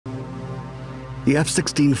The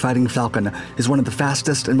F-16 Fighting Falcon is one of the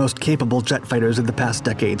fastest and most capable jet fighters of the past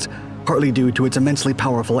decades, partly due to its immensely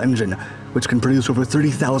powerful engine, which can produce over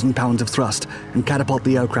 30,000 pounds of thrust and catapult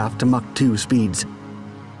the aircraft to Mach 2 speeds.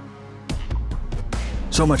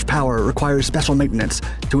 So much power requires special maintenance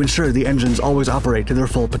to ensure the engines always operate to their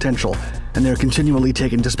full potential, and they're continually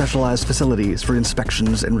taken to specialized facilities for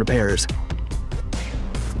inspections and repairs.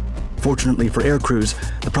 Fortunately for aircrews,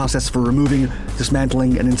 the process for removing,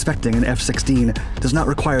 dismantling, and inspecting an F-16 does not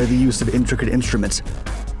require the use of intricate instruments,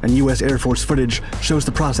 and U.S. Air Force footage shows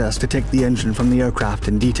the process to take the engine from the aircraft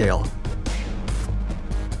in detail.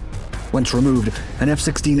 Once removed, an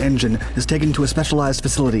F-16 engine is taken to a specialized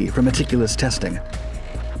facility for meticulous testing.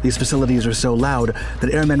 These facilities are so loud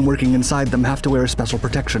that airmen working inside them have to wear special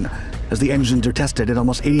protection, as the engines are tested at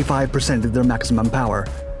almost 85% of their maximum power.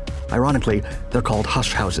 Ironically, they're called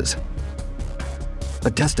hush houses.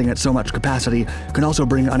 But testing at so much capacity can also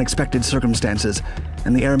bring unexpected circumstances,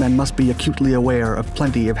 and the airmen must be acutely aware of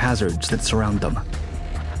plenty of hazards that surround them.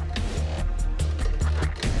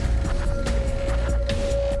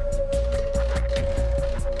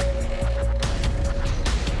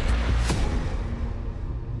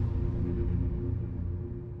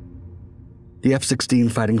 The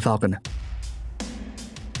F-16 Fighting Falcon.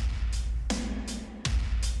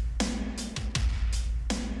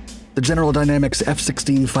 The General Dynamics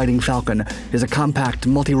F-16 Fighting Falcon is a compact,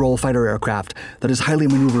 multi-role fighter aircraft that is highly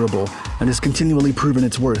maneuverable and has continually proven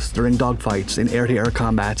its worth during dogfights in air-to-air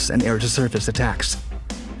combats and air-to-surface attacks.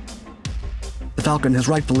 The Falcon has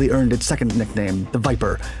rightfully earned its second nickname, the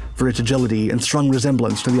Viper, for its agility and strong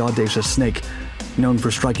resemblance to the audacious snake, known for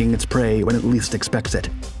striking its prey when it least expects it.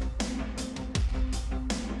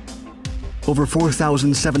 Over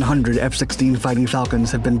 4,700 F-16 Fighting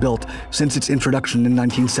Falcons have been built since its introduction in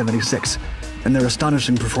 1976, and their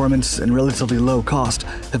astonishing performance and relatively low cost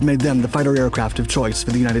have made them the fighter aircraft of choice for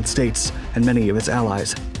the United States and many of its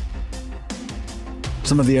allies.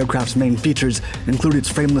 Some of the aircraft's main features include its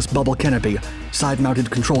frameless bubble canopy, side-mounted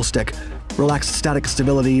control stick, relaxed static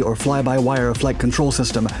stability or fly-by-wire flight control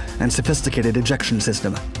system, and sophisticated ejection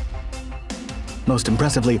system. Most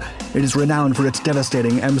impressively, it is renowned for its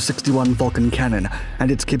devastating M61 Vulcan cannon and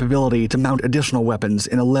its capability to mount additional weapons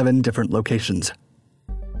in 11 different locations.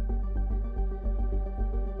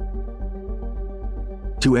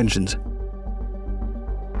 2 engines.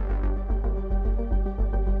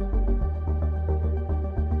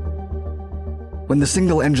 When the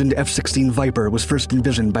single-engined F-16 Viper was first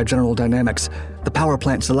envisioned by General Dynamics, the power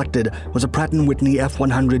plant selected was a Pratt & Whitney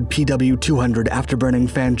F100 PW200 afterburning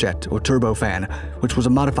fan jet, or turbofan, which was a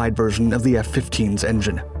modified version of the F-15's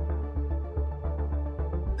engine.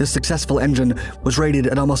 This successful engine was rated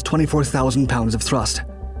at almost 24,000 pounds of thrust.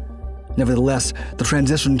 Nevertheless, the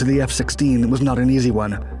transition to the F-16 was not an easy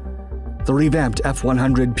one. The revamped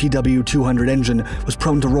F100 PW200 engine was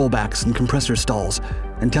prone to rollbacks and compressor stalls,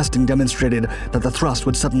 and testing demonstrated that the thrust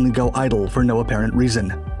would suddenly go idle for no apparent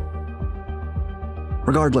reason.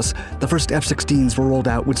 Regardless, the first F-16s were rolled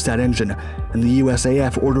out with said engine, and the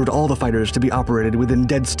USAF ordered all the fighters to be operated within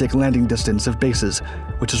dead-stick landing distance of bases,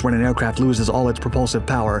 which is when an aircraft loses all its propulsive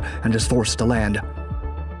power and is forced to land.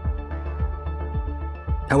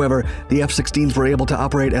 However, the F-16s were able to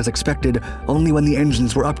operate as expected only when the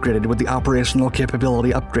engines were upgraded with the Operational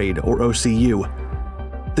Capability Upgrade, or OCU.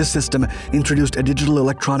 This system introduced a digital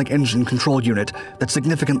electronic engine control unit that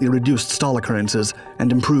significantly reduced stall occurrences and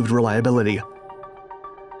improved reliability.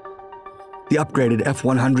 The upgraded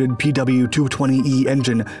F100 PW220E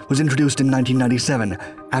engine was introduced in 1997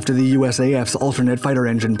 after the USAF's alternate fighter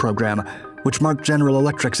engine program, which marked General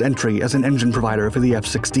Electric's entry as an engine provider for the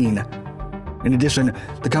F-16. In addition,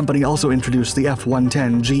 the company also introduced the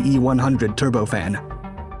F110 GE100 turbofan.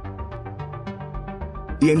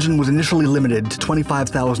 The engine was initially limited to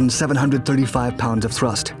 25,735 pounds of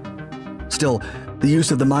thrust. Still, the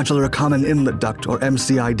use of the Modular Common Inlet Duct, or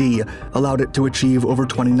MCID, allowed it to achieve over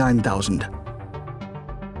 29,000.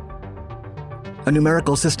 A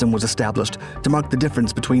numerical system was established to mark the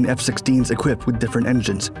difference between F-16s equipped with different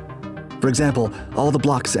engines. For example, all the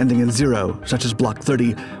blocks ending in 0, such as Block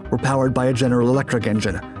 30, were powered by a General Electric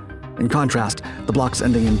engine. In contrast, the blocks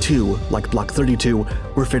ending in 2, like Block 32,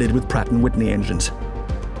 were fitted with Pratt & Whitney engines.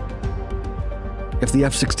 If the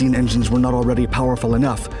F-16 engines were not already powerful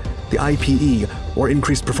enough, the IPE, or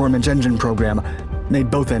Increased Performance Engine Program,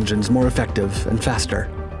 made both engines more effective and faster.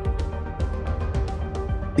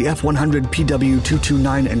 The F100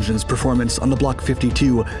 PW229 engine's performance on the Block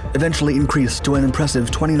 52 eventually increased to an impressive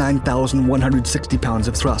 29,160 pounds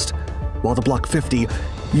of thrust, while the Block 50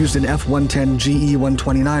 used an F110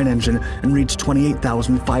 GE129 engine and reached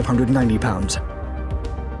 28,590 pounds.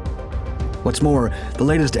 What's more, the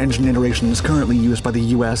latest engine iterations currently used by the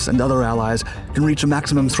US and other allies can reach a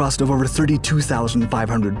maximum thrust of over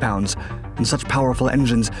 32,500 pounds, and such powerful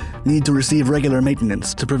engines need to receive regular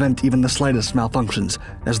maintenance to prevent even the slightest malfunctions,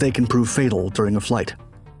 as they can prove fatal during a flight.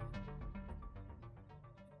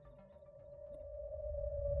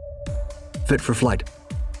 Fit for flight.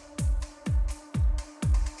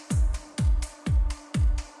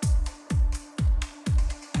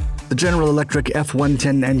 The General Electric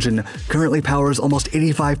F-110 engine currently powers almost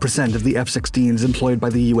 85% of the F-16s employed by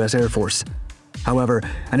the US Air Force. However,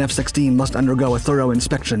 an F-16 must undergo a thorough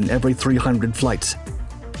inspection every 300 flights.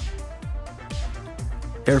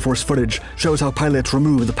 Air Force footage shows how pilots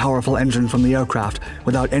remove the powerful engine from the aircraft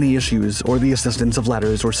without any issues or the assistance of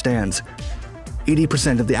ladders or stands.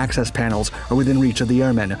 80% of the access panels are within reach of the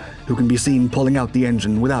airmen, who can be seen pulling out the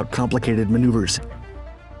engine without complicated maneuvers.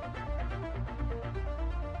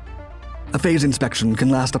 A phase inspection can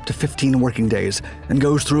last up to 15 working days and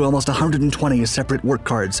goes through almost 120 separate work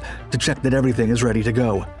cards to check that everything is ready to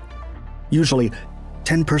go. Usually,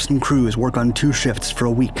 10-person crews work on 2 shifts for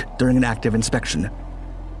a week during an active inspection.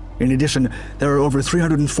 In addition, there are over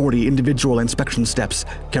 340 individual inspection steps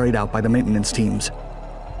carried out by the maintenance teams.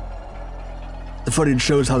 The footage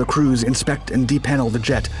shows how the crews inspect and depanel the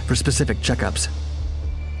jet for specific checkups.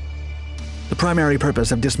 The primary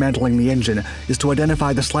purpose of dismantling the engine is to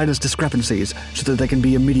identify the slightest discrepancies so that they can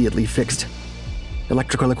be immediately fixed.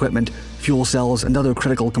 Electrical equipment, fuel cells, and other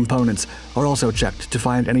critical components are also checked to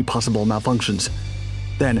find any possible malfunctions.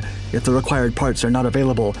 Then, if the required parts are not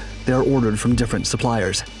available, they are ordered from different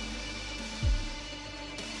suppliers.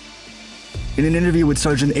 In an interview with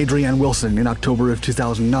Sergeant Adrienne Wilson in October of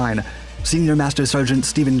 2009, Senior Master Sergeant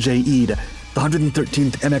Stephen J. Eade, the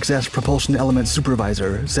 113th MXS Propulsion Element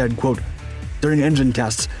Supervisor, said, quote, "During engine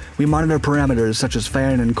tests, we monitor parameters such as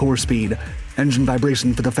fan and core speed, engine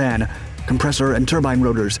vibration for the fan, compressor and turbine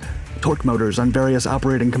rotors, torque motors on various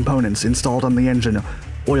operating components installed on the engine,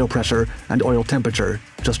 oil pressure, and oil temperature,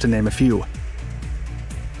 just to name a few."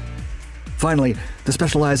 Finally, the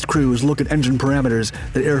specialized crews look at engine parameters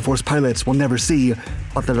that Air Force pilots will never see,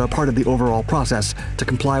 but that are part of the overall process to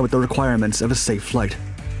comply with the requirements of a safe flight.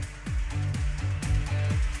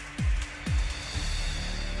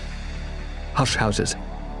 Hush houses.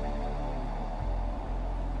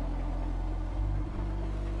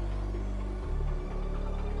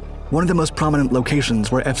 One of the most prominent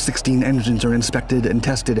locations where F-16 engines are inspected and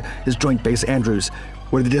tested is Joint Base Andrews,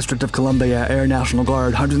 where the District of Columbia Air National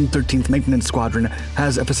Guard 113th Maintenance Squadron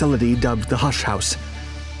has a facility dubbed the Hush House.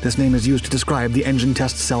 This name is used to describe the engine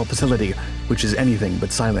test cell facility, which is anything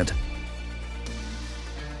but silent.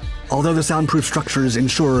 Although the soundproof structures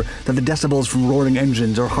ensure that the decibels from roaring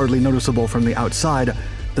engines are hardly noticeable from the outside,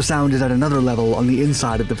 the sound is at another level on the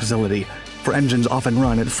inside of the facility, for engines often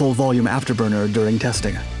run at full volume afterburner during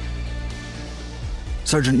testing.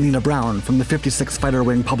 Sergeant Nina Brown from the 56th Fighter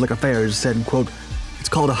Wing Public Affairs said, quote, "It's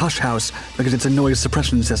called a hush house because it's a noise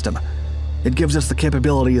suppression system. It gives us the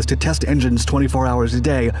capabilities to test engines 24 hours a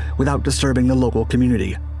day without disturbing the local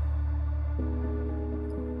community."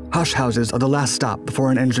 Hush houses are the last stop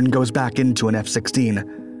before an engine goes back into an F-16.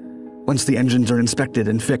 Once the engines are inspected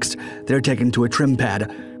and fixed, they're taken to a trim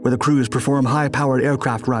pad, where the crews perform high-powered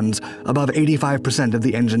aircraft runs above 85% of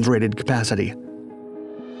the engine's rated capacity.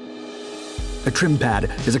 A trim pad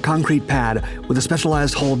is a concrete pad with a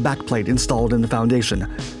specialized hold backplate installed in the foundation,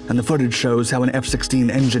 and the footage shows how an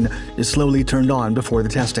F-16 engine is slowly turned on before the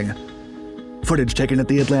testing. Footage taken at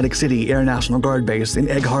the Atlantic City Air National Guard Base in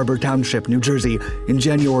Egg Harbor Township, New Jersey, in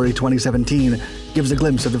January 2017 gives a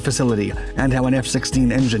glimpse of the facility and how an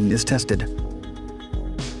F-16 engine is tested.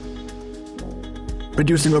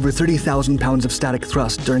 Producing over 30,000 pounds of static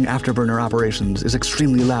thrust during afterburner operations is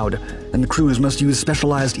extremely loud, and the crews must use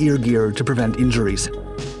specialized ear gear to prevent injuries.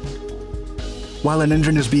 While an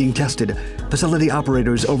engine is being tested, facility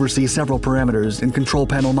operators oversee several parameters in control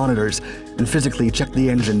panel monitors and physically check the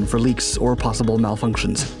engine for leaks or possible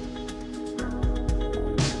malfunctions.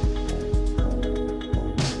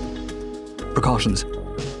 Precautions.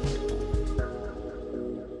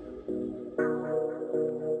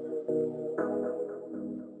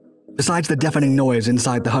 Besides the deafening noise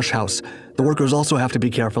inside the hush house, the workers also have to be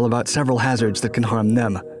careful about several hazards that can harm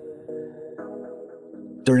them.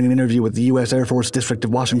 During an interview with the U.S. Air Force District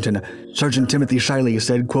of Washington, Sergeant Timothy Shiley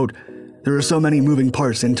said, quote, "There are so many moving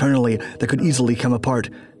parts internally that could easily come apart.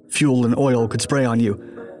 Fuel and oil could spray on you.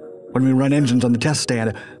 When we run engines on the test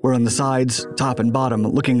stand, we're on the sides, top and bottom,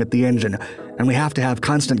 looking at the engine, and we have to have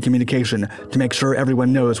constant communication to make sure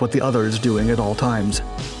everyone knows what the other is doing at all times.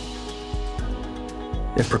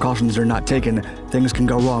 If precautions are not taken, things can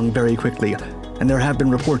go wrong very quickly, and there have been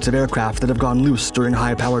reports of aircraft that have gone loose during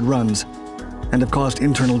high-powered runs and have caused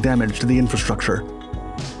internal damage to the infrastructure.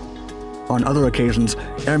 On other occasions,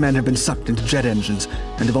 airmen have been sucked into jet engines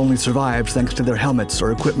and have only survived thanks to their helmets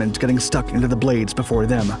or equipment getting stuck into the blades before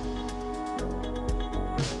them.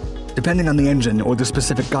 Depending on the engine or the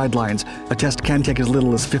specific guidelines, a test can take as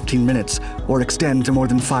little as 15 minutes or extend to more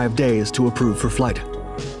than 5 days to approve for flight.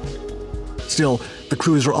 Still, the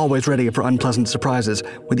crews are always ready for unpleasant surprises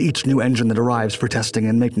with each new engine that arrives for testing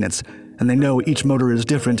and maintenance, and they know each motor is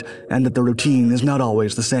different and that the routine is not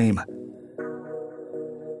always the same.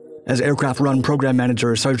 As Aircraft Run Program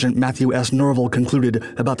Manager Sergeant Matthew S. Norval concluded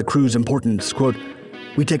about the crew's importance, quote,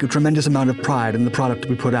 "We take a tremendous amount of pride in the product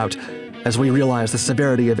we put out, as we realize the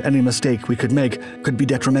severity of any mistake we could make could be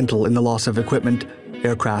detrimental in the loss of equipment,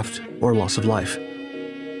 aircraft, or loss of life."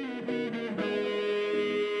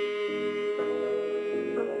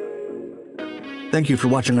 Thank you for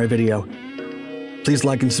watching our video. Please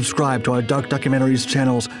like and subscribe to our Dark Documentaries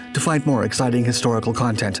channels to find more exciting historical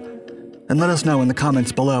content. And let us know in the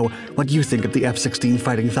comments below what you think of the F-16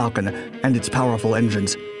 Fighting Falcon and its powerful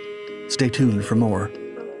engines. Stay tuned for more.